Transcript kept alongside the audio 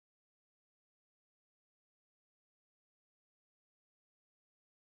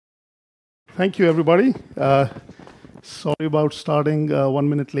Thank you, everybody. Sorry about starting 1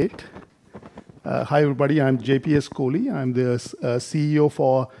 minute late. Hi, everybody. I'm JPS Kohli. I'm the CEO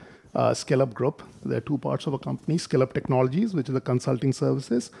for Scale-Up Group. There are two parts of a company, Scale-Up Technologies, which is the consulting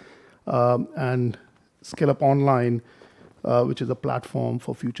services, and Scale-Up Online, which is a platform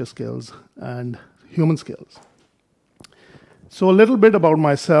for future skills and human skills. So a little bit about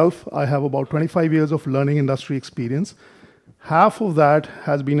myself. I have about 25 years of learning industry experience. Half of that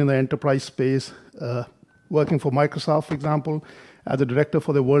has been in the enterprise space, working for Microsoft, for example, as a director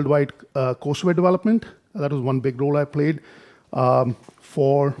for the worldwide courseware development. That was one big role I played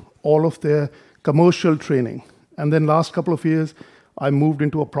for all of their commercial training. And then last couple of years, I moved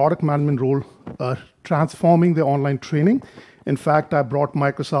into a product management role, transforming the online training. In fact, I brought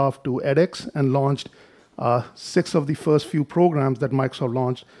Microsoft to edX and launched 6 of the first few programs that Microsoft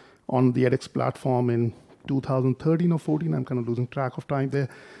launched on the edX platform in 2013 or 14. I'm kind of losing track of time there.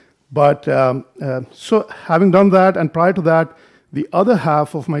 But so having done that, and prior to that, the other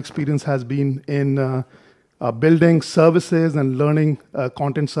half of my experience has been in building services and learning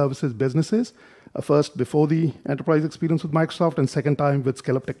content services businesses. First, before the enterprise experience with Microsoft, and second time with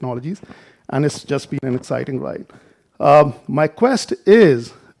Scale-Up Technologies. And it's just been an exciting ride. My quest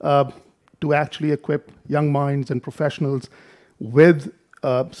is to actually equip young minds and professionals with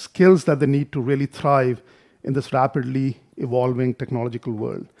skills that they need to really thrive in this rapidly evolving technological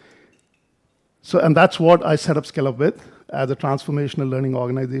world. So, and that's what I set up Scale-Up with as a transformational learning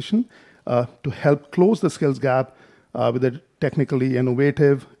organization to help close the skills gap with a technically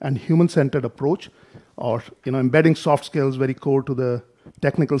innovative and human-centered approach, or embedding soft skills very core to the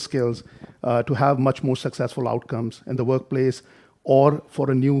technical skills to have much more successful outcomes in the workplace or for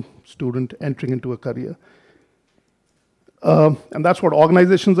a new student entering into a career. And that's what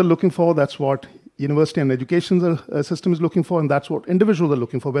organizations are looking for. That's what university and education system is looking for, and that's what individuals are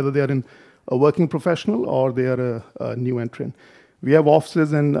looking for, whether they are in a working professional or they are a new entrant. We have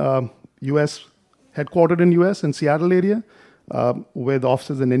offices in US, headquartered in US in Seattle area, with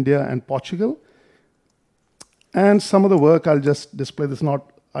offices in India and Portugal. And some of the work, I'll just display this. I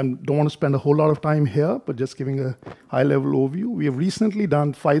don't want to spend a whole lot of time here, but just giving a high-level overview. We have recently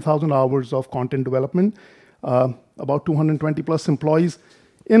done 5,000 hours of content development, about 220 plus employees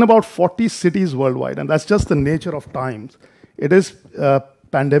in about 40 cities worldwide, and that's just the nature of times. It is a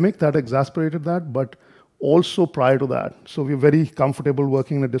pandemic that exacerbated that, but also prior to that. So we're very comfortable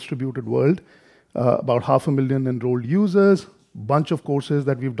working in a distributed world, about 500,000 enrolled users, bunch of courses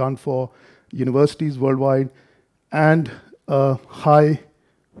that we've done for universities worldwide, and a high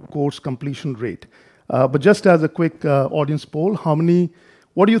course completion rate. But just as a quick audience poll,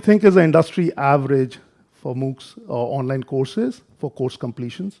 what do you think is the industry average for MOOCs or online courses for course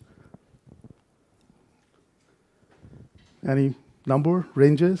completions? Any number,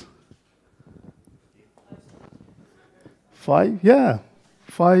 ranges? 5, yeah.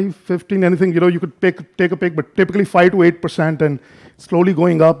 5, 15, anything, you could take a pick, but typically 5 to 8% and slowly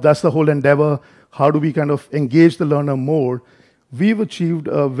going up. That's the whole endeavor. How do we kind of engage the learner more? We've achieved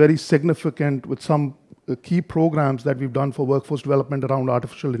a very significant with some key programs that we've done for workforce development around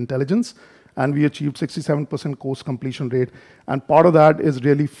artificial intelligence, and we achieved 67% course completion rate. And part of that is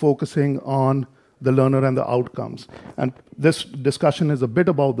really focusing on the learner and the outcomes. And this discussion is a bit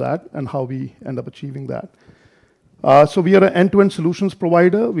about that and how we end up achieving that. So we are an end-to-end solutions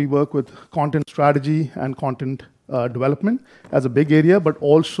provider. We work with content strategy and content development as a big area, but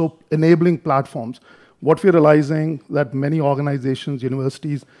also enabling platforms. What we're realizing that many organizations,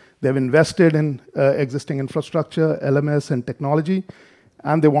 universities, they've invested in existing infrastructure, LMS and technology,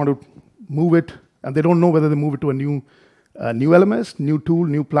 and they want to move it, and they don't know whether they move it to a new LMS, new tool,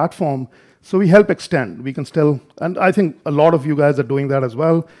 new platform. So we help extend. We can still, and I think a lot of you guys are doing that as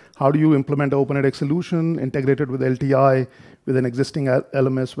well. How do you implement an open edX solution integrated with LTI, with an existing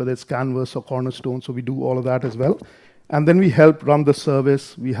LMS, whether it's Canvas or Cornerstone? So we do all of that as well. And then we help run the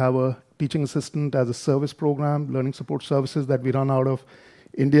service. We have a teaching assistant as a service program, learning support services that we run out of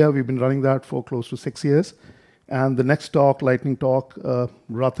India. We've been running that for close to 6 years. And the next talk, lightning talk,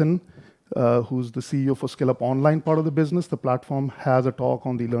 Ratan, who's the CEO for Scale-Up Online part of the business, the platform, has a talk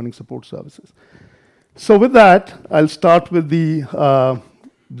on the learning support services. So with that, I'll start with the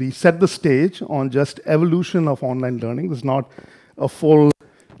set the stage on just evolution of online learning. This is not a full,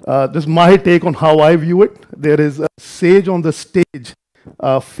 this is my take on how I view it. There is a sage on the stage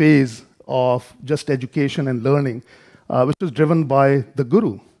phase of just education and learning, which is driven by the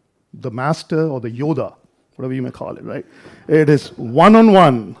guru, the master or the Yoda, whatever you may call it, right? It is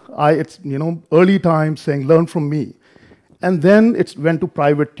one-on-one. It's early times saying, learn from me. And then it went to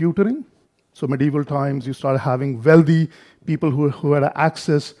private tutoring. So medieval times, you started having wealthy people who had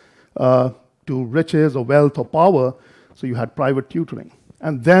access to riches or wealth or power, so you had private tutoring.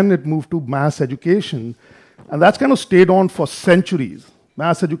 And then it moved to mass education, and that's kind of stayed on for centuries.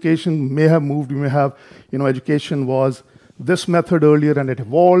 Mass education may have moved, you may have, education was this method earlier and it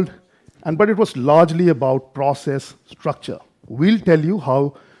evolved, but it was largely about process structure. We'll tell you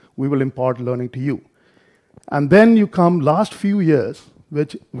how we will impart learning to you. And then you come last few years,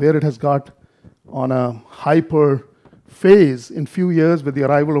 where it has got on a hyper phase in few years with the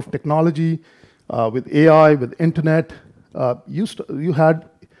arrival of technology, with AI, with internet. You had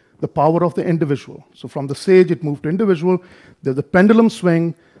the power of the individual. So from the sage, it moved to individual. There's a pendulum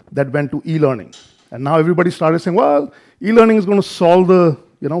swing that went to e-learning. And now everybody started saying, well, e-learning is going to solve the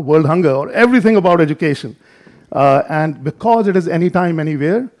world hunger or everything about education. And because it is anytime,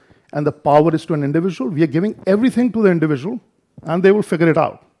 anywhere, and the power is to an individual, we are giving everything to the individual, and they will figure it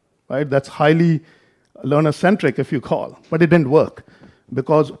out. Right? That's highly learner-centric, if you call. But it didn't work,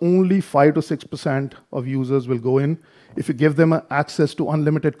 because only 5 to 6% of users will go in. If you give them access to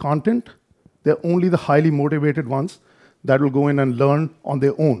unlimited content, they're only the highly motivated ones that will go in and learn on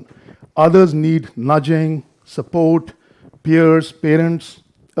their own. Others need nudging, support, peers, parents,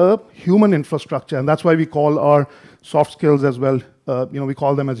 human infrastructure, and that's why we call our soft skills as well, we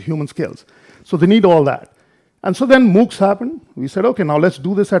call them as human skills. So they need all that. And so then MOOCs happened. We said, okay, now let's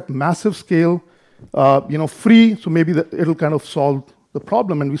do this at massive scale, free, so maybe it'll kind of solve the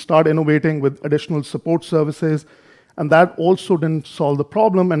problem. And we start innovating with additional support services, and that also didn't solve the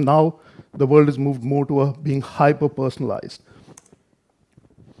problem, and now the world has moved more to being hyper-personalized.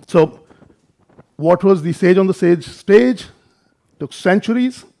 So what was the sage on the sage stage? Took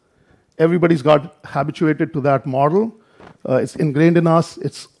centuries. Everybody's got habituated to that model. It's ingrained in us.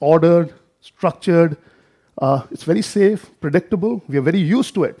 It's ordered, structured. It's very safe, predictable. We are very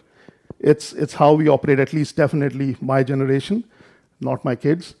used to it. It's how we operate, at least definitely my generation, not my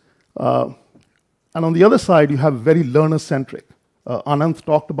kids. And on the other side, you have very learner-centric. Anant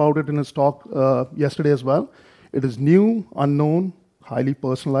talked about it in his talk yesterday as well. It is new, unknown, highly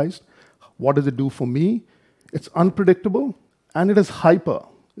personalized. What does it do for me? It's unpredictable, and it is hyper.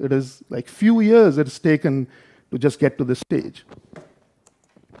 It is like few years it has taken to just get to this stage.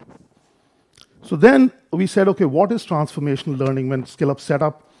 So then we said, okay, what is transformational learning? When SkillUp set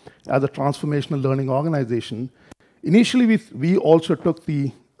up as a transformational learning organization, initially we also took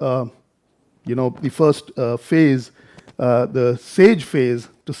the first phase, the SAGE phase,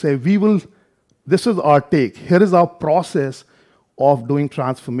 to say this is our take. Here is our process of doing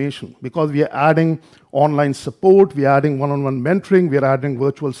transformation, because we are adding online support, we are adding one-on-one mentoring, we are adding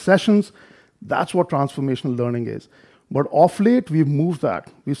virtual sessions. That's what transformational learning is. But of late, we've moved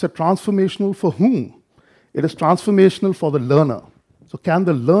that. We said transformational for whom? It is transformational for the learner. So can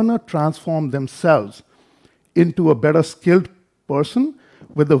the learner transform themselves into a better skilled person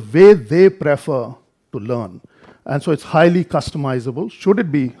with the way they prefer to learn? And so it's highly customizable. Should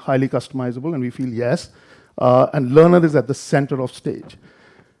it be highly customizable? And we feel yes. And learner is at the center of stage.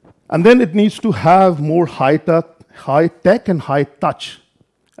 And then it needs to have more high tech and high touch,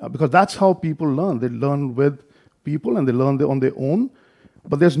 because that's how people learn. They learn with people and they learn on their own,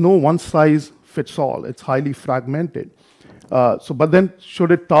 but there's no one size fits all. It's highly fragmented. But then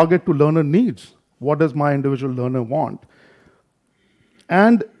should it target to learner needs? What does my individual learner want?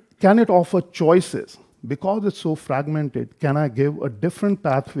 And can it offer choices? Because it's so fragmented, can I give a different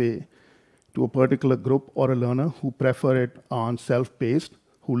pathway to a particular group or a learner who prefer it on self-paced,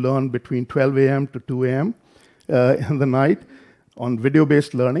 who learn between 12 a.m. to 2 a.m. In the night on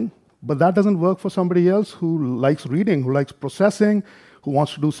video-based learning? But that doesn't work for somebody else who likes reading, who likes processing, who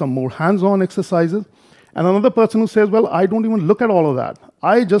wants to do some more hands-on exercises. And another person who says, well, I don't even look at all of that.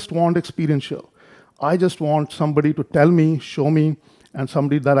 I just want experiential. I just want somebody to tell me, show me, and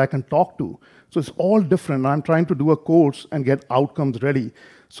somebody that I can talk to. So it's all different. I'm trying to do a course and get outcomes ready.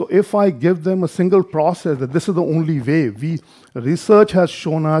 So if I give them a single process that this is the only way, research has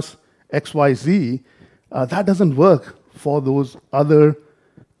shown us X, Y, Z, that doesn't work for those other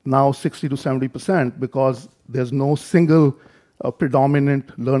now 60 to 70%, because there's no single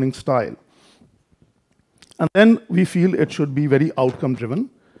predominant learning style. And then we feel it should be very outcome-driven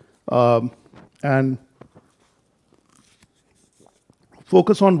and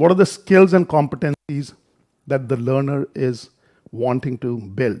focus on what are the skills and competencies that the learner is wanting to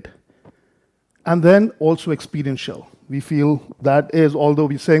build. And then also experiential. We feel that is, although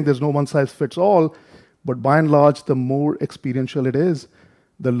we're saying there's no one size fits all, but by and large, the more experiential it is,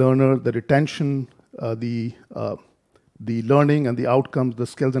 the learner, the retention, the learning and the outcomes, the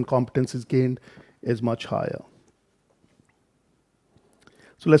skills and competencies gained is much higher.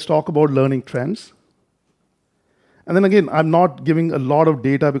 So let's talk about learning trends. And then again, I'm not giving a lot of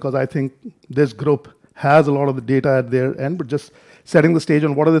data because I think this group has a lot of the data at their end, but just setting the stage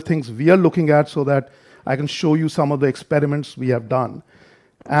on what are the things we are looking at so that I can show you some of the experiments we have done.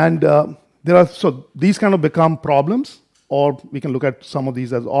 And so these kind of become problems, or we can look at some of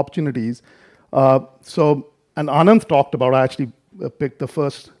these as opportunities. And Anand talked about, I actually picked the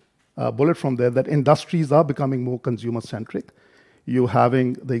first bullet from there, that industries are becoming more consumer-centric. You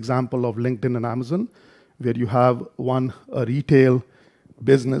having the example of LinkedIn and Amazon, where you have a retail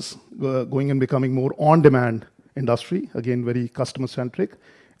business going and becoming more on-demand industry, again, very customer-centric,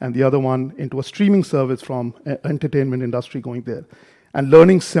 and the other one into a streaming service from entertainment industry going there. And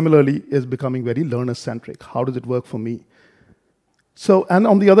learning similarly is becoming very learner-centric. How does it work for me? So, and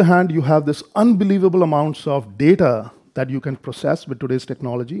on the other hand, you have this unbelievable amounts of data that you can process with today's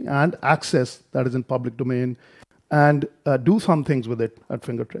technology and access that is in public domain and do some things with it at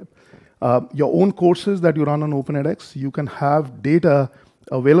fingertip. Your own courses that you run on edX, you can have data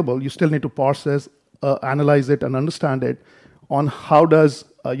available. You still need to parse this, analyze it, and understand it on how does,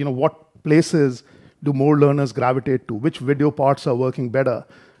 what places do more learners gravitate to? Which video parts are working better?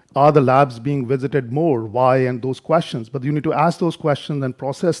 Are the labs being visited more? Why? And those questions. But you need to ask those questions and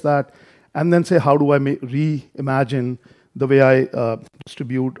process that, and then say, how do I reimagine the way I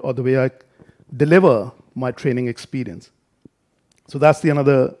distribute or the way I deliver my training experience? So that's the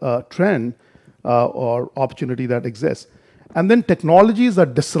another trend or opportunity that exists. And then technologies are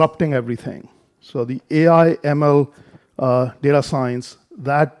disrupting everything. So the AI, ML, data science,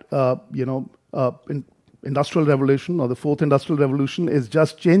 that industrial revolution or the fourth industrial revolution is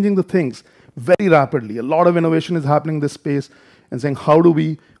just changing the things very rapidly. A lot of innovation is happening in this space and saying, how do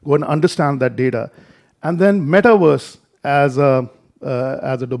we go and understand that data? And then metaverse as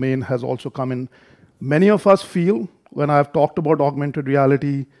a domain has also come in. Many of us feel, when I've talked about augmented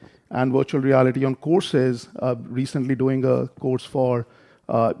reality and virtual reality on courses, recently doing a course for,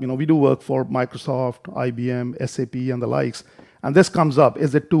 we do work for Microsoft, IBM, SAP, and the likes. And this comes up,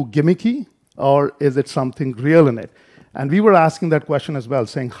 is it too gimmicky or is it something real in it? And we were asking that question as well,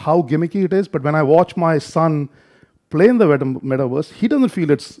 saying how gimmicky it is. But when I watch my son play in the metaverse, he doesn't feel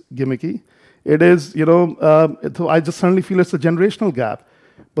it's gimmicky. It is, I just suddenly feel it's a generational gap.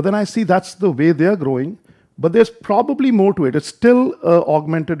 But then I see that's the way they're growing. But there's probably more to it. It's still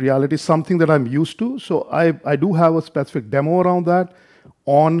augmented reality, something that I'm used to. So I do have a specific demo around that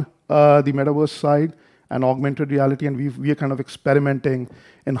on the metaverse side and augmented reality, and we are kind of experimenting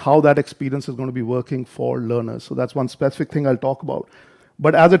in how that experience is going to be working for learners. So that's one specific thing I'll talk about.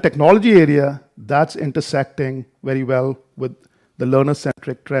 But as a technology area, that's intersecting very well with the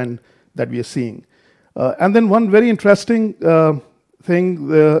learner-centric trend that we are seeing. And then one very interesting thing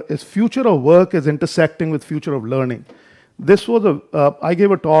is future of work is intersecting with future of learning. This was I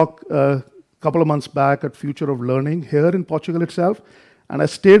gave a talk a couple of months back at Future of Learning here in Portugal itself, and I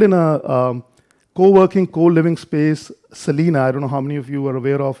stayed in a co-working, co-living space, Selena. I don't know how many of you are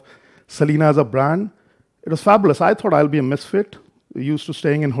aware of Selena as a brand. It was fabulous. I thought I'll be a misfit. Used to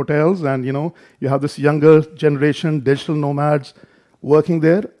staying in hotels, and you have this younger generation, digital nomads working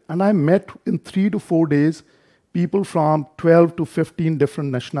there. And I met in 3 to 4 days people from 12 to 15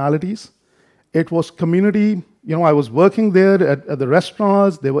 different nationalities. It was community. I was working there at the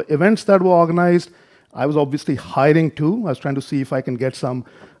restaurants. There were events that were organized. I was obviously hiring too. I was trying to see if I can get some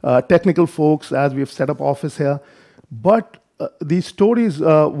technical folks as we've set up office here. But these stories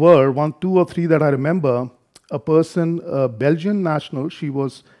were 1, 2, or 3 that I remember. A person, a Belgian national, she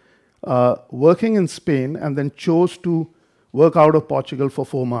was working in Spain and then chose to work out of Portugal for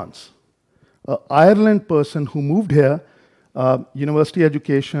 4 months. An Ireland person who moved here, university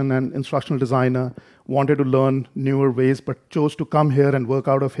education and instructional designer, wanted to learn newer ways, but chose to come here and work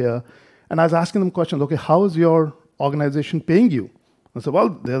out of here. And I was asking them questions, okay, how is your organization paying you? I said, well,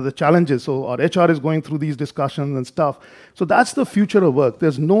 there are the challenges. So our HR is going through these discussions and stuff. So that's the future of work.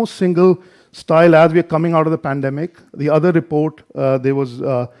 There's no single style as we're coming out of the pandemic. The other report, there was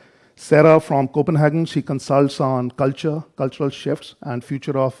Sarah from Copenhagen. She consults on cultural shifts, and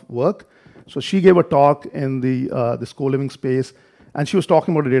future of work. So she gave a talk in this co-living space, and she was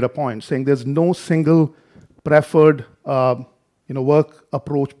talking about a data point, saying there's no single preferred work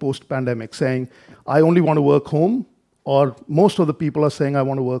approach post-pandemic, saying, I only want to work home, or most of the people are saying, I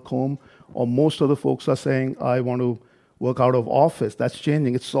want to work home, or most of the folks are saying, I want to work out of office. That's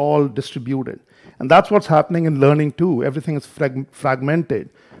changing. It's all distributed. And that's what's happening in learning too. Everything is fragmented.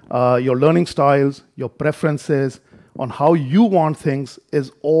 Your learning styles, your preferences on how you want things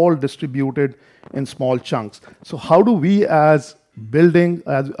is all distributed in small chunks. So how do we as building,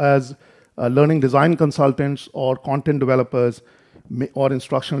 as learning design consultants or content developers or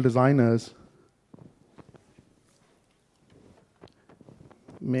instructional designers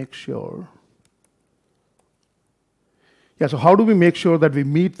make sure? Yeah, so how do we make sure that we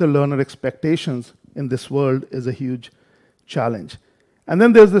meet the learner expectations in this world is a huge challenge. And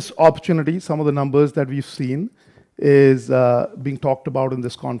then there's this opportunity. Some of the numbers that we've seen is being talked about in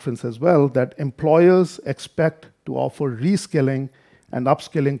this conference as well, that employers expect to offer reskilling and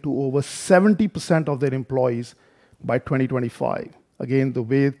upskilling to over 70% of their employees by 2025. Again, the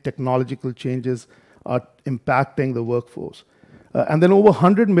way technological changes are impacting the workforce. And then over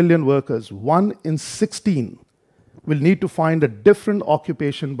 100 million workers, 1 in 16, will need to find a different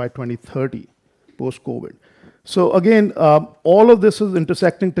occupation by 2030, post-COVID. So again, all of this is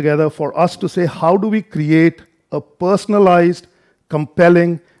intersecting together for us to say, how do we create a personalized,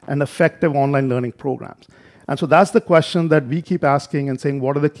 compelling, and effective online learning programs? And so that's the question that we keep asking and saying,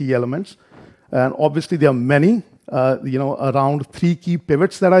 what are the key elements? And obviously, there are many, around 3 key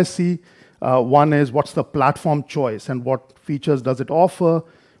pivots that I see. One is, what's the platform choice and what features does it offer,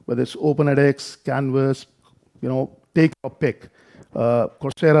 whether it's open edX, Canvas, take or pick,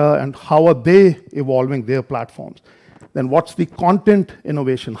 Coursera, and how are they evolving their platforms? Then what's the content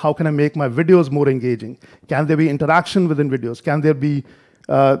innovation? How can I make my videos more engaging? Can there be interaction within videos? Can there be,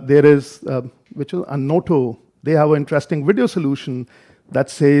 which is Anoto, they have an interesting video solution that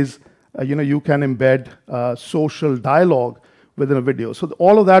says, you can embed social dialogue within a video. So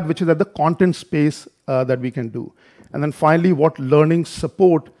all of that, which is at the content space that we can do. And then finally, what learning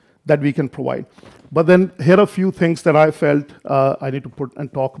support that we can provide. But then here are a few things that I felt I need to put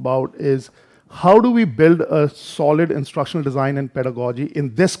and talk about is, how do we build a solid instructional design and pedagogy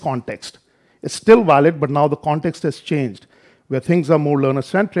in this context? It's still valid, but now the context has changed, where things are more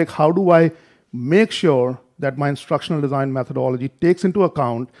learner-centric. How do I make sure that my instructional design methodology takes into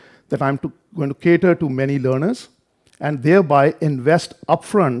account that I'm going to cater to many learners and thereby invest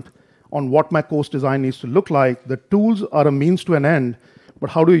upfront on what my course design needs to look like? The tools are a means to an end, but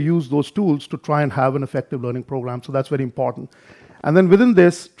how do you use those tools to try and have an effective learning program? So that's very important. And then within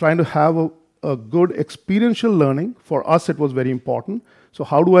this, trying to have a good experiential learning. For us, it was very important. So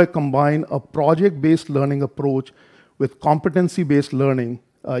how do I combine a project-based learning approach with competency-based learning?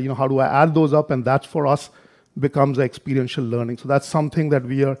 How do I add those up? And that's, for us, becomes experiential learning. So that's something that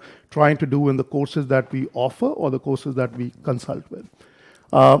we are trying to do in the courses that we offer or the courses that we consult with.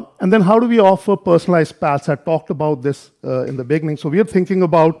 And then how do we offer personalized paths? I talked about this in the beginning. So we are thinking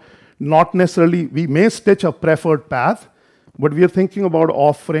about not necessarily, we may stitch a preferred path, but we are thinking about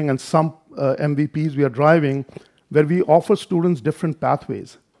offering, and some MVPs we are driving, where we offer students different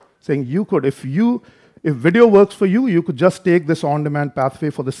pathways. Saying you could, if video works for you, you could just take this on-demand pathway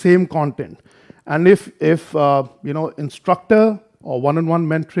for the same content. And if instructor or one-on-one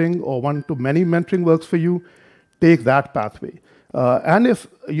mentoring or one-to-many mentoring works for you, take that pathway. And if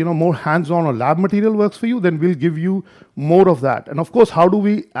more hands-on or lab material works for you, then we'll give you more of that. And of course, how do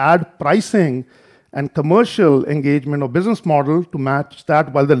we add pricing and commercial engagement or business model to match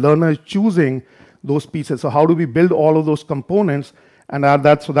that while the learner is choosing those pieces? So how do we build all of those components and add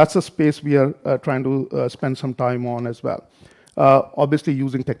that? So that's a space we are trying to spend some time on as well. Obviously,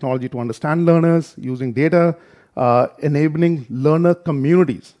 using technology to understand learners, using data, enabling learner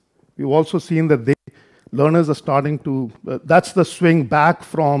communities. We've also seen that learners are starting to, that's the swing back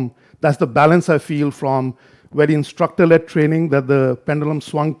from, that's the balance I feel from very instructor-led training that the pendulum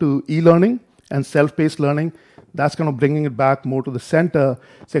swung to e-learning and self-paced learning. That's kind of bringing it back more to the center,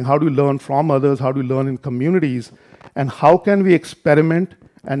 saying how do we learn from others, how do we learn in communities, and how can we experiment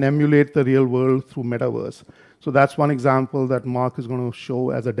and emulate the real world through metaverse. So that's one example that Mark is going to show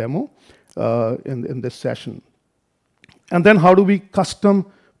as a demo in this session. And then how do we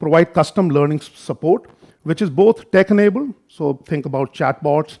provide custom learning support, which is both tech-enabled, so think about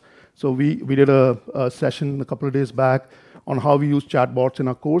chatbots. So we did a session a couple of days back on how we use chatbots in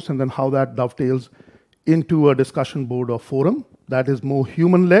our course, and then how that dovetails into a discussion board or forum that is more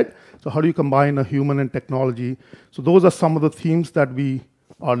human-led. So how do you combine a human and technology? So those are some of the themes that we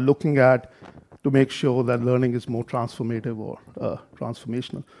are looking at to make sure that learning is more transformative or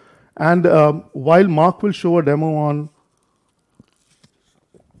transformational. And while Mark will show a demo on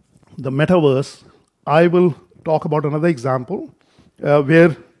the metaverse, I will talk about another example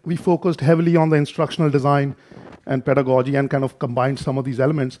where we focused heavily on the instructional design and pedagogy and kind of combined some of these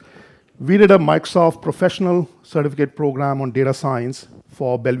elements. We did a Microsoft professional certificate program on data science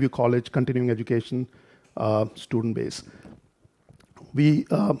for Bellevue College continuing education student base. We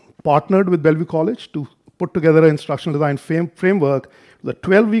partnered with Bellevue College to put together an instructional design framework, the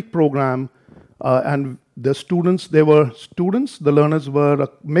 12-week program, and the learners were a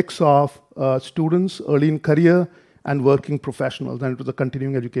mix of students early in career and working professionals, and it was a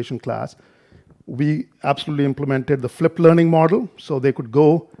continuing education class. we absolutely implemented the flipped learning model, so they could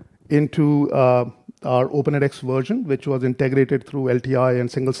go into our open edX version, which was integrated through LTI and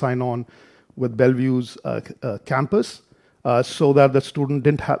single sign-on with Bellevue's campus, so that the student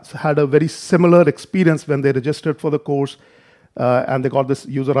had a very similar experience when they registered for the course, and they got this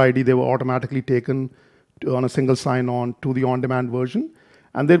user ID. They were automatically taken on a single sign-on to the on-demand version,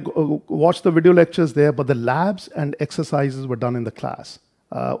 and they'd watch the video lectures there, but the labs and exercises were done in the class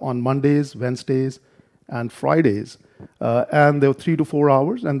on Mondays, Wednesdays, and Fridays. And they were 3 to 4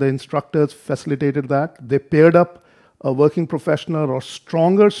 hours, and the instructors facilitated that. They paired up a working professional or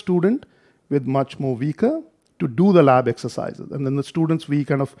stronger student with much more weaker to do the lab exercises. And then the students, we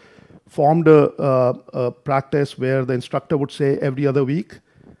kind of formed a practice where the instructor would say every other week,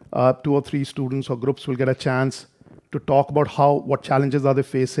 2 or 3 students or groups will get a chance to talk about what challenges are they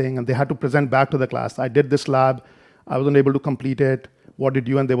facing, and they had to present back to the class. I did this lab, I wasn't able to complete it, what did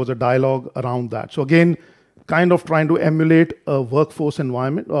you? And there was a dialogue around that. So again, kind of trying to emulate a workforce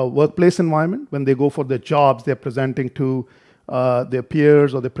environment, or workplace environment. When they go for their jobs, they're presenting to their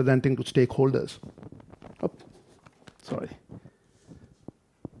peers, or they're presenting to stakeholders. Oh, sorry.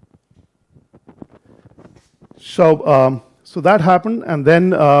 So that happened, and then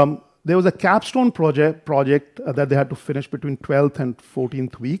there was a capstone project that they had to finish between 12th and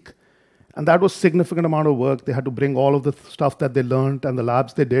 14th week. And that was significant amount of work. They had to bring all of the stuff that they learned and the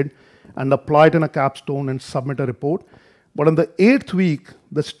labs they did and apply it in a capstone and submit a report. But on the 8th week,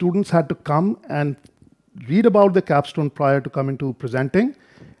 the students had to come and read about the capstone prior to coming to presenting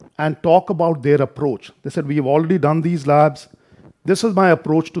and talk about their approach. They said, we've already done these labs. This is my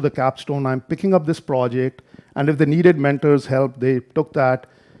approach to the capstone. I'm picking up this project. And if they needed mentors' help, they took that.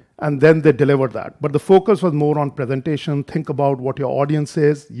 And then they delivered that. But the focus was more on presentation. Think about what your audience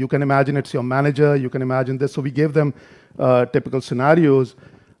is. You can imagine it's your manager. You can imagine this. So we gave them typical scenarios,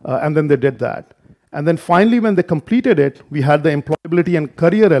 and then they did that. And then finally, when they completed it, we had the employability and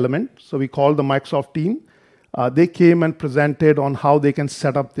career element. So we called the Microsoft team. They came and presented on how they can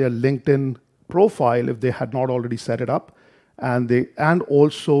set up their LinkedIn profile if they had not already set it up, and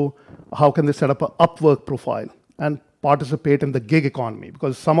also how can they set up an Upwork profile and participate in the gig economy,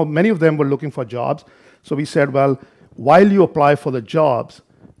 because many of them were looking for jobs. So we said, well, while you apply for the jobs,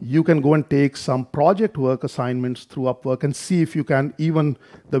 you can go and take some project work assignments through Upwork and see if you can, even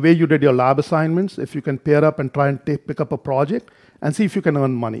the way you did your lab assignments, if you can pair up and try and pick up a project and see if you can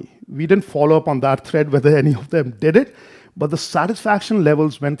earn money. We didn't follow up on that thread whether any of them did it, but the satisfaction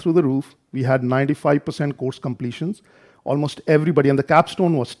levels went through the roof. We had 95% course completions. Almost everybody, and the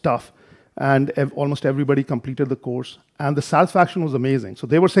capstone was tough, and almost everybody completed the course, and the satisfaction was amazing. So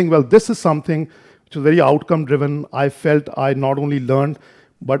they were saying, well, this is something which is very outcome-driven. I felt I not only learned,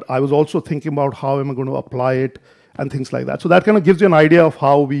 but I was also thinking about how am I going to apply it and things like that. So that kind of gives you an idea of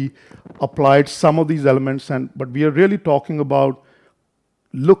how we applied some of these elements, but we are really talking about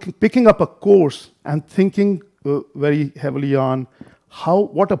picking up a course and thinking very heavily on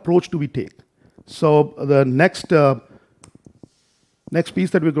what approach do we take. So the next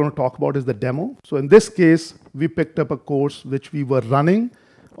piece that we're going to talk about is the demo. So in this case, we picked up a course which we were running,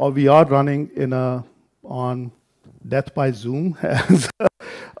 or we are running on Death by Zoom, as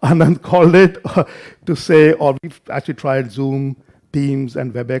Anand called it, to say, or we've actually tried Zoom, Teams,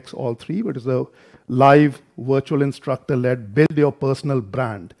 and WebEx, all three, but it's a live virtual instructor-led build your personal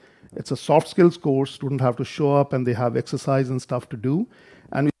brand. It's a soft skills course. Students have to show up and they have exercise and stuff to do.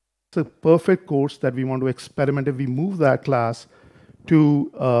 And it's a perfect course that we want to experiment. If we move that class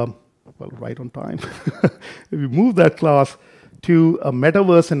to, right on time. If we move that class to a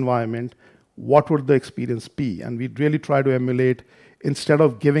metaverse environment, what would the experience be? And we really try to emulate, instead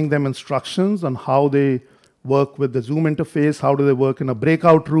of giving them instructions on how they work with the Zoom interface, how do they work in a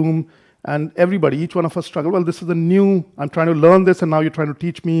breakout room, and everybody, each one of us struggle. Well, this is I'm trying to learn this, and now you're trying to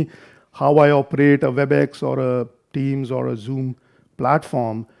teach me how I operate a WebEx or a Teams or a Zoom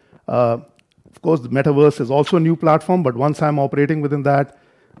platform. Of course, the metaverse is also a new platform, but once I'm operating within that,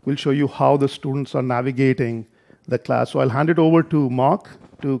 we'll show you how the students are navigating the class. So I'll hand it over to Mark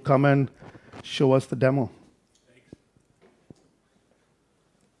to come and show us the demo. Thanks.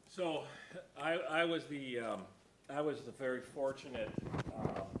 So I was the very fortunate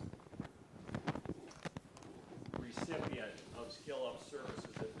recipient of Skill Up services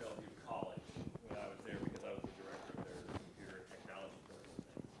at Bellevue College when I was there, because I was the director of their computer and technology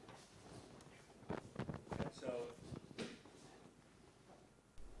program. And so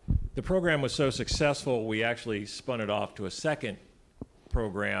the program was so successful, we actually spun it off to a second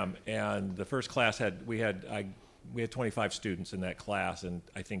program, and the first class we had 25 students in that class, and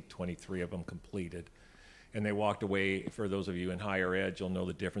I think 23 of them completed. and they walked away. For those of you in higher ed, you'll know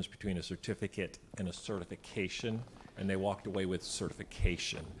the difference between a certificate and a certification, and they walked away with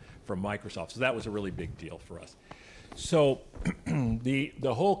certification from Microsoft. So that was a really big deal for us. So the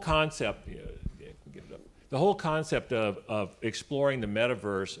whole concept, the whole concept of exploring the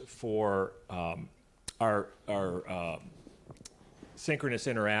metaverse for our synchronous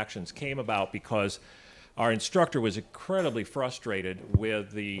interactions came about because our instructor was incredibly frustrated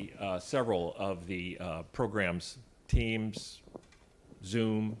with the several of the programs, Teams,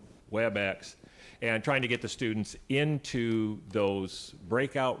 Zoom, WebEx, and trying to get the students into those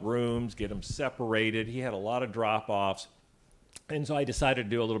breakout rooms, get them separated. He had a lot of drop-offs. And so I decided to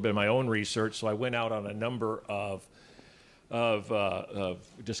do a little bit of my own research. So I went out on a number of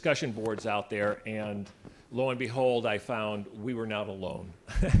discussion boards out there, and lo and behold, I found we were not alone.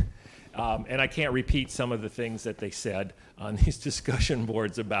 And I can't repeat some of the things that they said on these discussion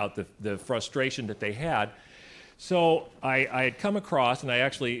boards about the frustration that they had. So I had come across, and I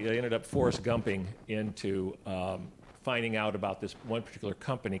ended up Forrest Gumping into finding out about this one particular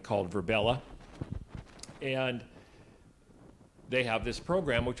company called Verbella. And they have this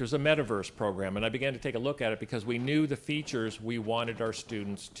program, which was a metaverse program. And I began to take a look at it because we knew the features we wanted our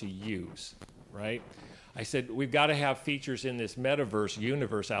students to use, right? I said, we've got to have features in this metaverse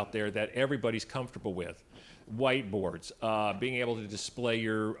universe out there that everybody's comfortable with. Whiteboards, being able to display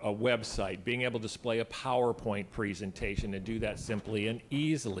your website, being able to display a PowerPoint presentation and do that simply and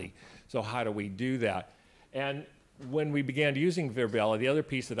easily. So how do we do that? And when we began using Verbella, the other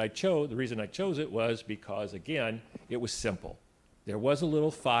piece that I chose, the reason I chose it was because, again, it was simple. There was a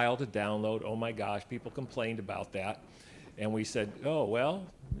little file to download. Oh my gosh, people complained about that. And we said, oh, well,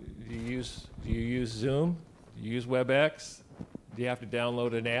 do you use Zoom? Do you use WebEx? Do you have to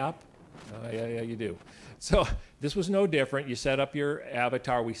download an app? Yeah, you do. So this was no different. You set up your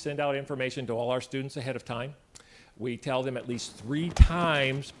avatar. We send out information to all our students ahead of time. We tell them at least 3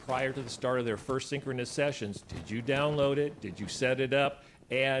 times prior to the start of their first synchronous sessions, did you download it? Did you set it up?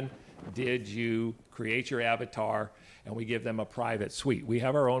 And did you create your avatar? And we give them a private suite. We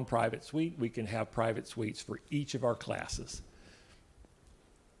have our own private suite. We can have private suites for each of our classes.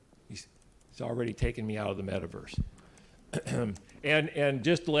 He's already taken me out of the metaverse. And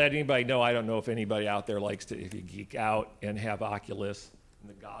just to let anybody know, I don't know if anybody out there likes to, if you geek out and have Oculus and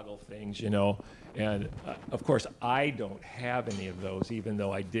the goggle things, you know. And of course, I don't have any of those, even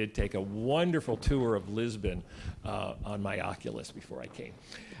though I did take a wonderful tour of Lisbon on my Oculus before I came.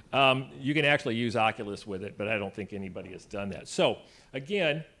 You can actually use Oculus with it, but I don't think anybody has done that. So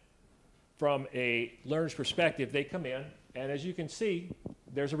again, from a learner's perspective, they come in, and as you can see,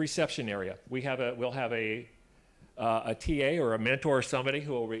 there's a reception area. We'll have a TA or a mentor or somebody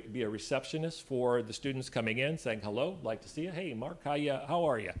who will be a receptionist for the students coming in, saying, hello, like to see you. Hey, Mark, how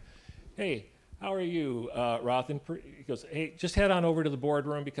are you? Hey, how are you, Rothan? He goes, hey, just head on over to the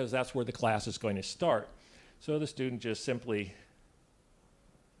boardroom because that's where the class is going to start. So the student just simply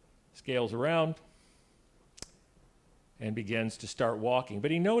scales around and begins to start walking.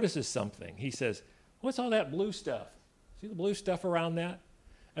 But he notices something. He says, what's all that blue stuff? See the blue stuff around that?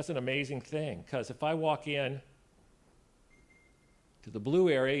 That's an amazing thing, because if I walk in to the blue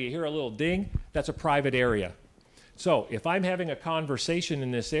area, you hear a little ding, that's a private area. So if I'm having a conversation in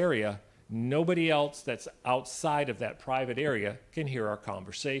this area, nobody else that's outside of that private area can hear our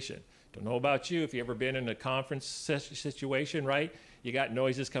conversation. Don't know about you, if you've ever been in a conference situation, right? You got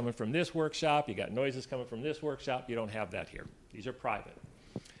noises coming from this workshop, you got noises coming from this workshop, you don't have that here. These are private.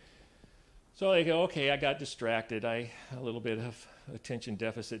 So they go, okay, I got distracted. A little bit of attention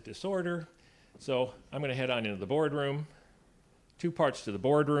deficit disorder. So I'm gonna head on into the boardroom. 2 parts to the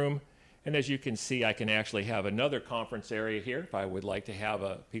boardroom. And as you can see, I can actually have another conference area here if I would like to have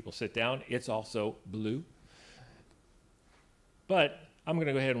people sit down. It's also blue. But I'm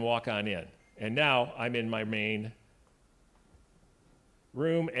gonna go ahead and walk on in. And now I'm in my main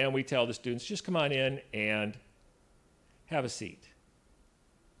room, and we tell the students, just come on in and have a seat.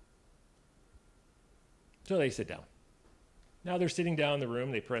 So they sit down. Now they're sitting down in the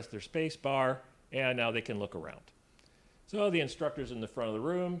room, they press their space bar, and now they can look around. So the instructor's in the front of the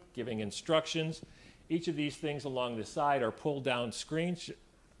room giving instructions. Each of these things along the side are pulled down screens.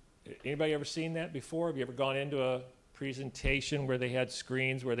 Anybody ever seen that before? Have you ever gone into a presentation where they had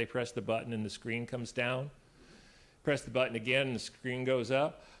screens where they press the button and the screen comes down? Press the button again and the screen goes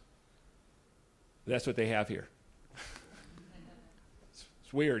up? That's what they have here.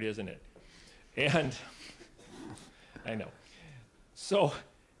 It's weird, isn't it? And I know. So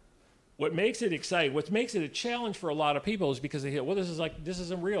what makes it exciting, what makes it a challenge for a lot of people is because they hear, well, this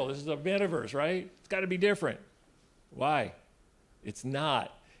isn't real. This is a metaverse, right? It's got to be different. Why? It's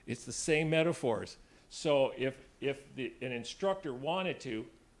not. It's the same metaphors. So if an instructor wanted to,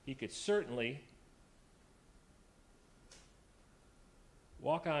 he could certainly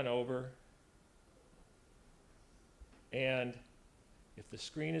walk on over, and if the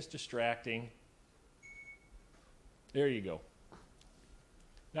screen is distracting, there you go.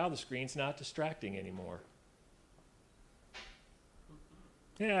 Now the screen's not distracting anymore.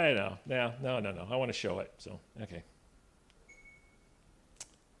 Yeah, I know. No. I want to show it, so, okay.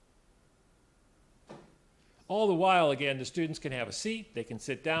 All the while, again, the students can have a seat, they can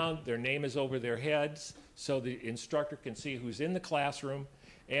sit down, their name is over their heads, so the instructor can see who's in the classroom,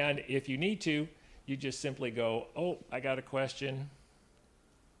 and if you need to, you just simply go, oh, I got a question.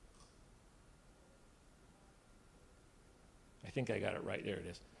 I think I got it right, there it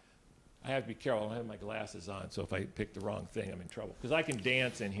is. I have to be careful, I don't have my glasses on, so if I pick the wrong thing, I'm in trouble. Because I can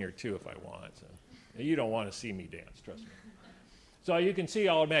dance in here too if I want, so you don't want to see me dance, trust me. So you can see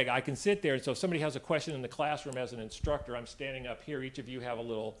automatic. I can sit there, and so if somebody has a question in the classroom as an instructor, I'm standing up here. Each of you have a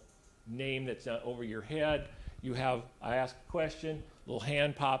little name that's over your head. I ask a question, little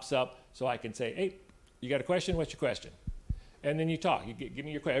hand pops up, so I can say, hey, you got a question? What's your question? And then you talk. You give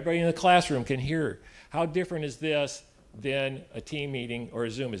me your question. Everybody in the classroom can hear. How different is this than a team meeting or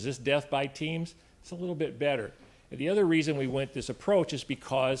a Zoom? Is this death by teams? It's a little bit better. And the other reason we went this approach is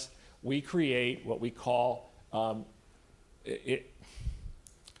because we create what we call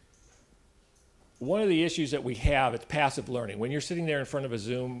one of the issues that we have, it's passive learning. When you're sitting there in front of a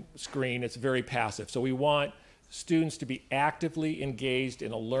Zoom screen, it's very passive. So we want students to be actively engaged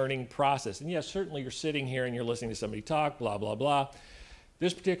in a learning process. And yes, certainly you're sitting here and you're listening to somebody talk, blah, blah, blah.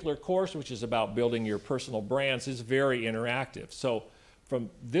 This particular course, which is about building your personal brands, is very interactive. So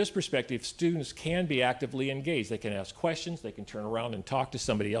from this perspective, students can be actively engaged. They can ask questions, they can turn around and talk to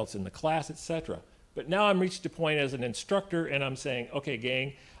somebody else in the class, etc. But now I'm reached a point as an instructor and I'm saying, okay,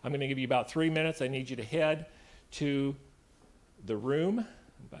 gang, I'm going to give you about 3 minutes. I need you to head to the room.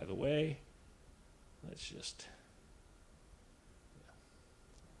 And by the way, let's just...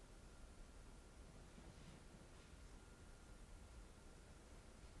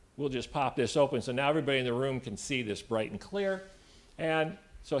 We'll just pop this open so now everybody in the room can see this bright and clear. And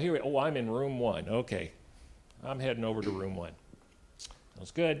so here I'm in room 1. Okay, I'm heading over to room 1.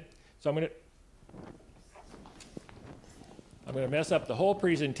 Sounds good. So I'm going to mess up the whole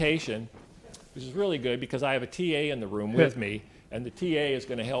presentation, which is really good because I have a TA in the room with me, and the TA is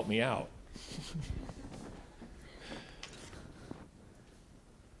going to help me out.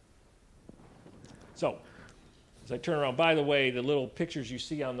 So, as I turn around, by the way, the little pictures you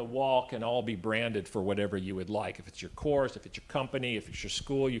see on the wall can all be branded for whatever you would like. If it's your course, if it's your company, if it's your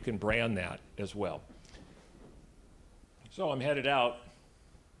school, you can brand that as well. So I'm headed out.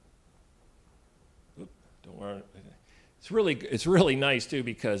 Don't worry. It's really nice too,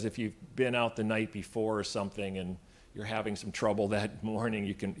 because if you've been out the night before or something and you're having some trouble that morning,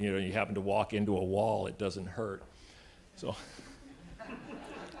 you happen to walk into a wall, it doesn't hurt. So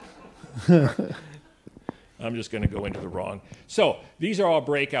I'm just going to go into the wrong. So these are all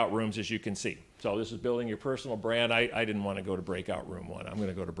breakout rooms, as you can see. So this is building your personal brand. I didn't want to go to breakout room 1. I'm going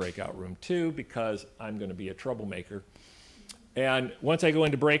to go to breakout room 2 because I'm going to be a troublemaker. And once I go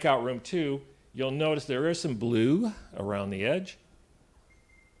into breakout room 2, you'll notice there is some blue around the edge.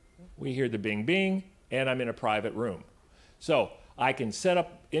 We hear the bing bing, and I'm in a private room. So I can set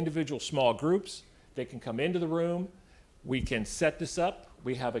up individual small groups. They can come into the room. We can set this up.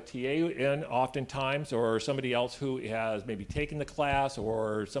 We have a TA in oftentimes, or somebody else who has maybe taken the class,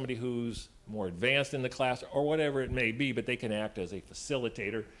 or somebody who's more advanced in the class, or whatever it may be, but they can act as a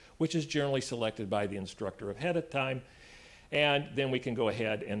facilitator, which is generally selected by the instructor ahead of time. And then we can go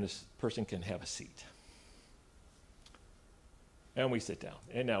ahead and this person can have a seat. And we sit down.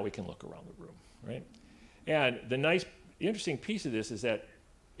 And now we can look around the room, right? And the interesting piece of this is that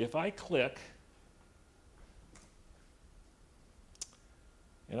if I click,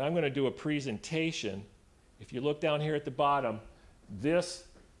 and I'm going to do a presentation, if you look down here at the bottom, this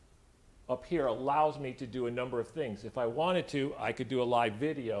up here allows me to do a number of things. If I wanted to, I could do a live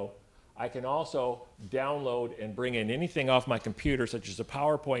video. I can also download and bring in anything off my computer, such as a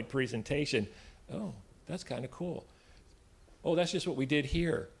PowerPoint presentation. Oh, that's kind of cool. Oh, that's just what we did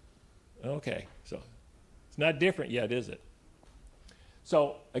here. Okay, so it's not different yet, is it?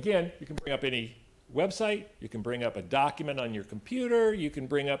 So again, you can bring up any website, you can bring up a document on your computer, you can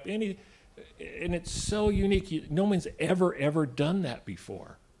bring up any, and it's so unique. No one's ever done that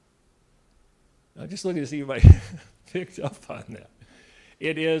before. Now just look to see if I picked up on that.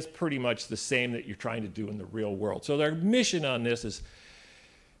 It is pretty much the same that you're trying to do in the real world. So their mission on this is,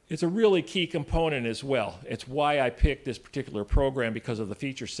 it's a really key component as well. It's why I picked this particular program, because of the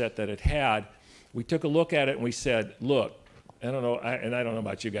feature set that it had. We took a look at it and we said, look, I don't know, and I don't know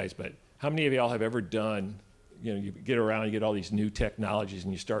about you guys, but how many of y'all have ever done, you know, you get around, you get all these new technologies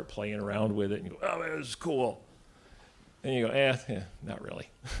and you start playing around with it and you go, oh, man, this is cool. And you go, not really.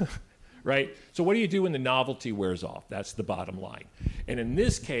 Right? So what do you do when the novelty wears off? That's the bottom line. And in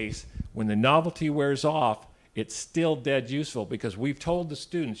this case, when the novelty wears off, it's still dead useful because we've told the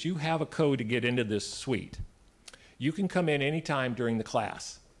students, you have a code to get into this suite. You can come in anytime during the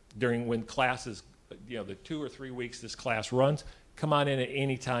class, during when classes, you know, the 2 or 3 weeks this class runs, come on in at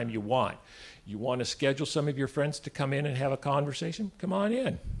any time you want. You want to schedule some of your friends to come in and have a conversation? Come on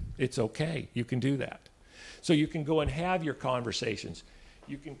in. It's okay. You can do that. So you can go and have your conversations.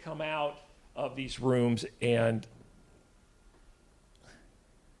 You can come out of these rooms and,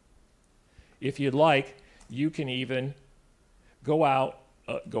 if you'd like, you can even go out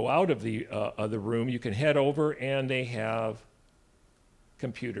of the room. You can head over and they have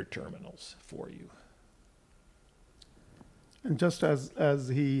computer terminals for you. And just as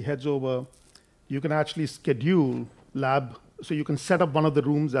he heads over, you can actually schedule lab. So you can set up one of the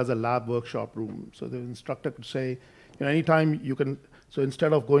rooms as a lab workshop room. So the instructor could say, you know, anytime you can, so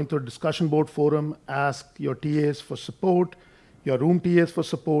instead of going to a discussion board forum, ask your TAs for support, your room TAs for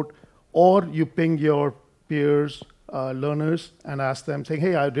support, or you ping your peers, learners, and ask them, saying,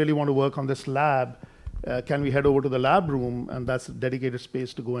 hey, I really want to work on this lab. Can we head over to the lab room? And that's a dedicated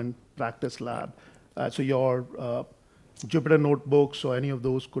space to go and practice lab. So your Jupyter notebooks or any of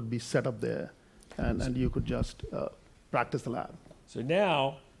those could be set up there, and you could just practice the lab. So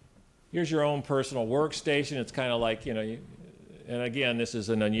now, here's your own personal workstation. It's kind of like, you know, and again, this is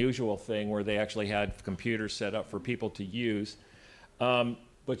an unusual thing where they actually had computers set up for people to use.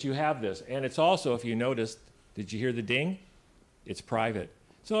 But you have this. And it's also, if you noticed, did you hear the ding? It's private.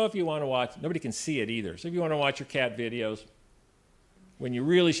 So if you want to watch, nobody can see it either. So if you want to watch your cat videos, when you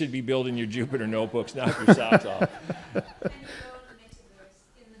really should be building your Jupyter notebooks, knock your socks off.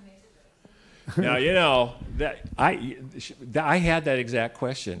 Now, you know, that I had that exact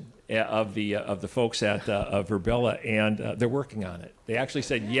question of the folks at Verbella, and they're working on it. They actually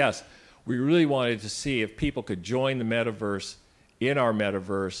said, yes, we really wanted to see if people could join the metaverse in our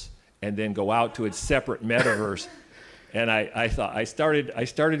metaverse and then go out to its separate metaverse. And I thought, I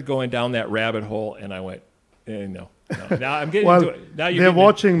started going down that rabbit hole, and I went, no. Now I'm getting into it. Now they're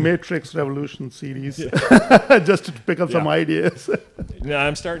watching Matrix Revolution series just to pick up some ideas. No,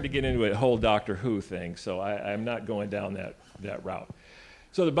 I'm starting to get into a whole Doctor Who thing, so I'm not going down that route.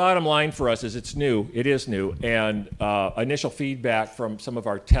 So the bottom line for us is it's new. It is new, and initial feedback from some of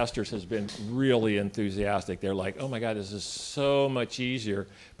our testers has been really enthusiastic. They're like, oh my God, this is so much easier.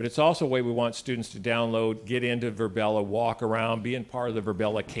 But it's also a way we want students to download, get into Verbella, walk around, be in part of the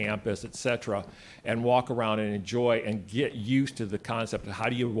Verbella campus, et cetera, and walk around and enjoy and get used to the concept of how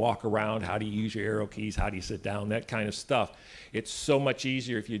do you walk around, how do you use your arrow keys, how do you sit down, that kind of stuff. It's so much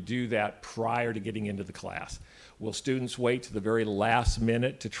easier if you do that prior to getting into the class. Will students wait to the very last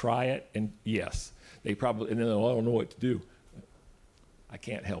minute to try it? And yes, they probably, and then they'll, I don't know what to do. I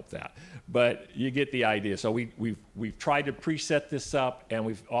can't help that. But you get the idea. So we've tried to preset this up, and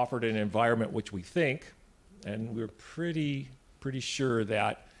we've offered an environment which we think, and we're pretty sure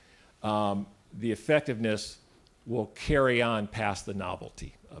that the effectiveness will carry on past the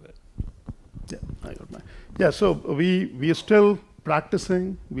novelty of it. Yeah, I got mine. Yeah, so we are still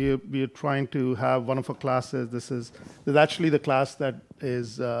practicing. We are trying to have one of our classes. This is actually the class that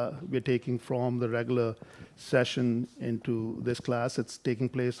is we're taking from the regular session into this class. It's taking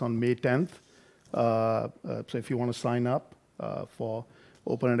place on May 10th. So if you want to sign up for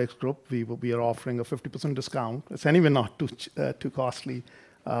Open edX group, we are offering a 50% discount. It's anyway not too costly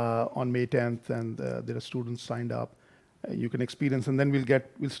on May 10th, and there are students signed up. You can experience, and then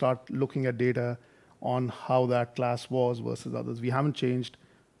we'll start looking at data on how that class was versus others. We haven't changed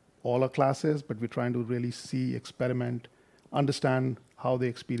all our classes, but we're trying to really see, experiment, understand how they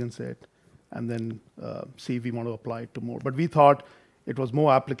experience it, and then see if we want to apply it to more. But we thought it was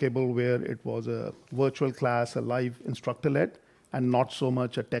more applicable where it was a virtual class, a live instructor-led, and not so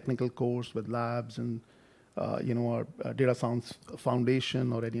much a technical course with labs and or data science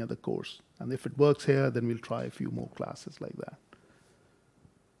foundation or any other course. And if it works here, then we'll try a few more classes like that.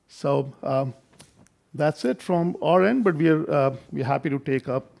 So that's it from our end, but we're happy to take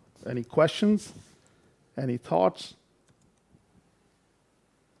up any questions, any thoughts.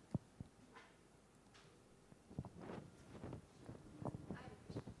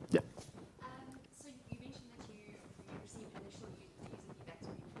 Yeah. So you mentioned that you received initial user feedback to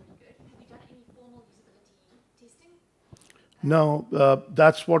be pretty good. Have you done any formal usability testing? No,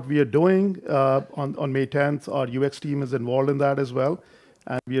 that's what we are doing on May 10th. Our UX team is involved in that as well.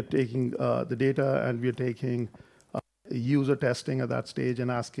 and we are taking the data and we are taking user testing at that stage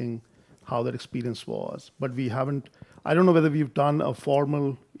and asking how that experience was. But we haven't, I don't know whether we've done a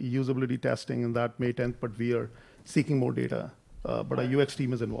formal usability testing in that May 10th, but we are seeking more data. But our UX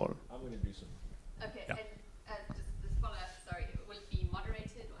team is involved. I'm going to do some. Okay, Yeah. and just this follow-up, sorry, will it be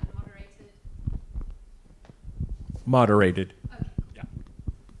moderated or unmoderated? Moderated. Okay. Yeah.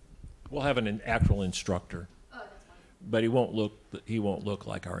 We'll have an actual instructor, Oh, that's wonderful. but he won't look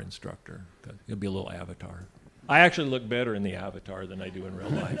like our instructor. He'll be a little avatar. I actually look better in the avatar than I do in real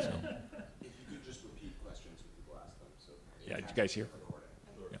life. So. If you could just repeat questions when people ask them. So Yeah, did you guys hear?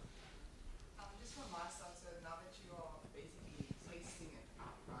 Yeah. Just from my side, so now that you are basically tasting it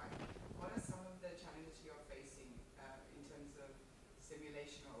out, right? What are some of the challenges you are facing in terms of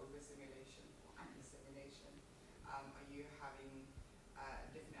simulation or over-simulation or under-simulation? Are you having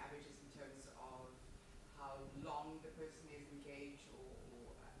different averages in terms of how long the person is engaged or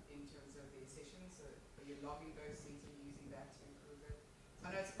in terms of their sessions? So are you logging those things and using that to improve it? So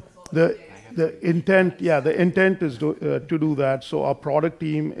I know it's also The intent, yeah, the intent is to do that. So our product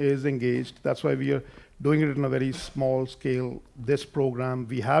team is engaged. That's why we are doing it in a very small scale. This program,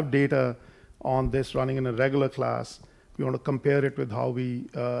 we have data on this running in a regular class. We want to compare it with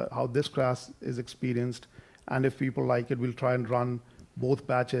how this class is experienced, and if people like it, we'll try and run both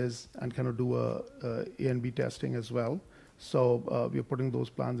batches and kind of do a and B testing as well. So we are putting those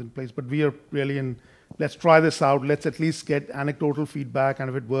plans in place. But we are really in, let's try this out. Let's at least get anecdotal feedback, and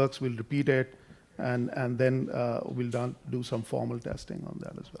if it works, we'll repeat it, and then we'll do some formal testing on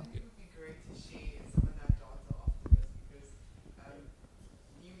that as well. It would be great to share some of that data afterwards because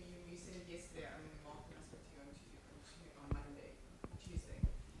you said yesterday, I mean, Mark, when I spoke to you on Monday, Tuesday,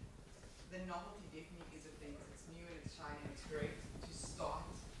 the novelty definitely is a thing because it's new and it's shiny and it's great to start,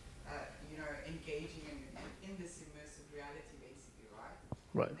 engaging in this immersive reality basically, right?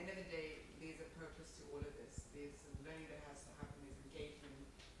 Right. At the end of the day, there's a purpose to all of this. There's learning that has to happen. There's engagement,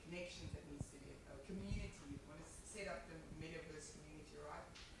 connections that needs to be a community. You want to set up the metaverse community, right?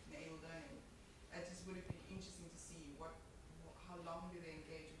 Enable learning. It just would have been interesting to see how long do they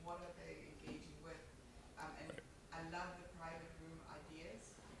engage, what are they engaging with, and I love the private room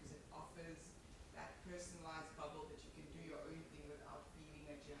ideas because it offers that personalized bubble that you can do your own thing without feeling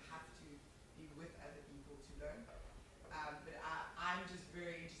that you have to be with other people to learn. But I'm just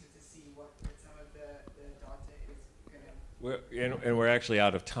very interested to see what some of the data is going to. We're actually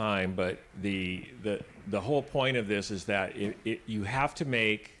out of time, but the whole point of this is that you have to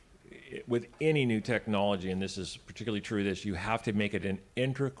make, with any new technology, and this is particularly true of this, you have to make it an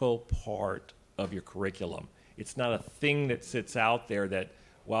integral part of your curriculum. It's not a thing that sits out there that,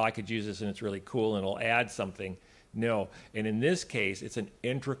 well, I could use this and it's really cool and it'll add something. No, and in this case, it's an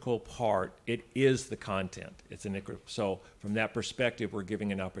integral part. It is the content. It's an integral. So from that perspective, we're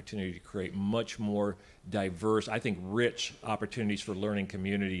giving an opportunity to create much more diverse, I think, rich opportunities for learning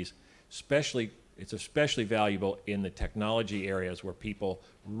communities. It's especially valuable in the technology areas where people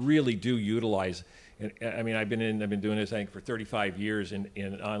really do utilize. And I mean, I've been doing this, I think, for 35 years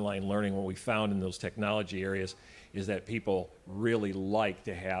in online learning. What we found in those technology areas is that people really like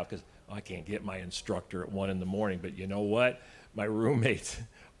to have, because I can't get my instructor at 1 in the morning, but you know what? My roommate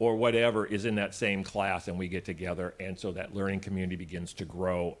or whatever is in that same class and we get together, and so that learning community begins to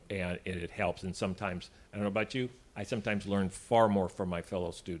grow and it helps. And sometimes, I don't know about you, I sometimes learn far more from my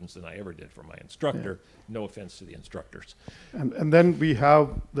fellow students than I ever did from my instructor. Yeah. No offense to the instructors. And then we have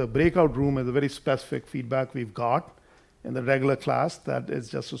the breakout room as a very specific feedback we've got in the regular class that is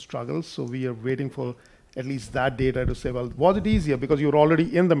just a struggle. So we are waiting for at least that data to say, well, was it easier because you're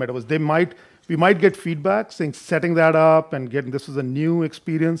already in the metaverse? We might get feedback saying setting that up and getting this is a new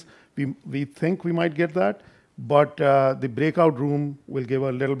experience. We think we might get that, but the breakout room will give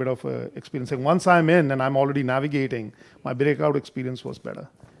a little bit of experience. Saying once I'm in and I'm already navigating, my breakout experience was better.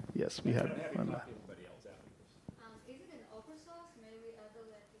 Yes, we had. Is it an open source? Maybe other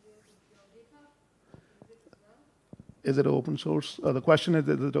that you use your GitHub? Is it as well? Is it open source? The question is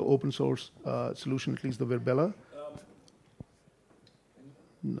it an open source solution, at least the Virbella?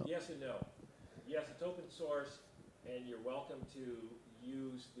 No. Yes and no. Yes, it's open source, and you're welcome to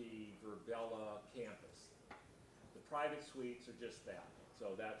use the Virbella campus. The private suites are just that. So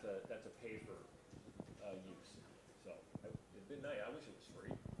that's a pay for use. So it'd been nice. I wish it was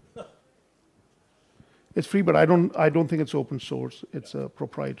free. It's free, but I don't think it's open source. It's a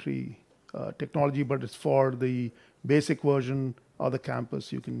proprietary technology, but it's for the basic version of the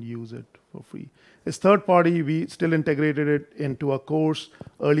campus. You can use it for free. It's third party. We still integrated it into a course.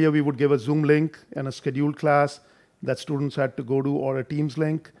 Earlier, we would give a Zoom link and a scheduled class that students had to go to, or a Teams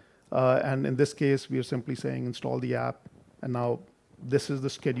link. And in this case, we are simply saying install the app, and now this is the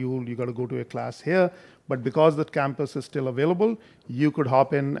schedule, you got to go to a class here. But because the campus is still available, you could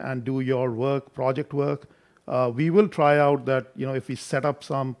hop in and do your work, project work. We will try out that, if we set up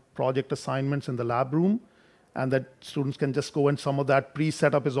some project assignments in the lab room, and that students can just go and some of that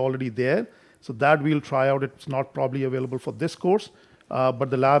pre-setup is already there. So that we'll try out. It's not probably available for this course, but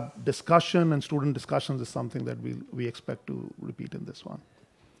the lab discussion and student discussions is something that we expect to repeat in this one.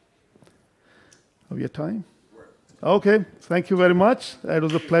 Have we had time? Okay, thank you very much. It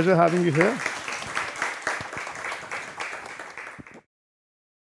was a pleasure having you here.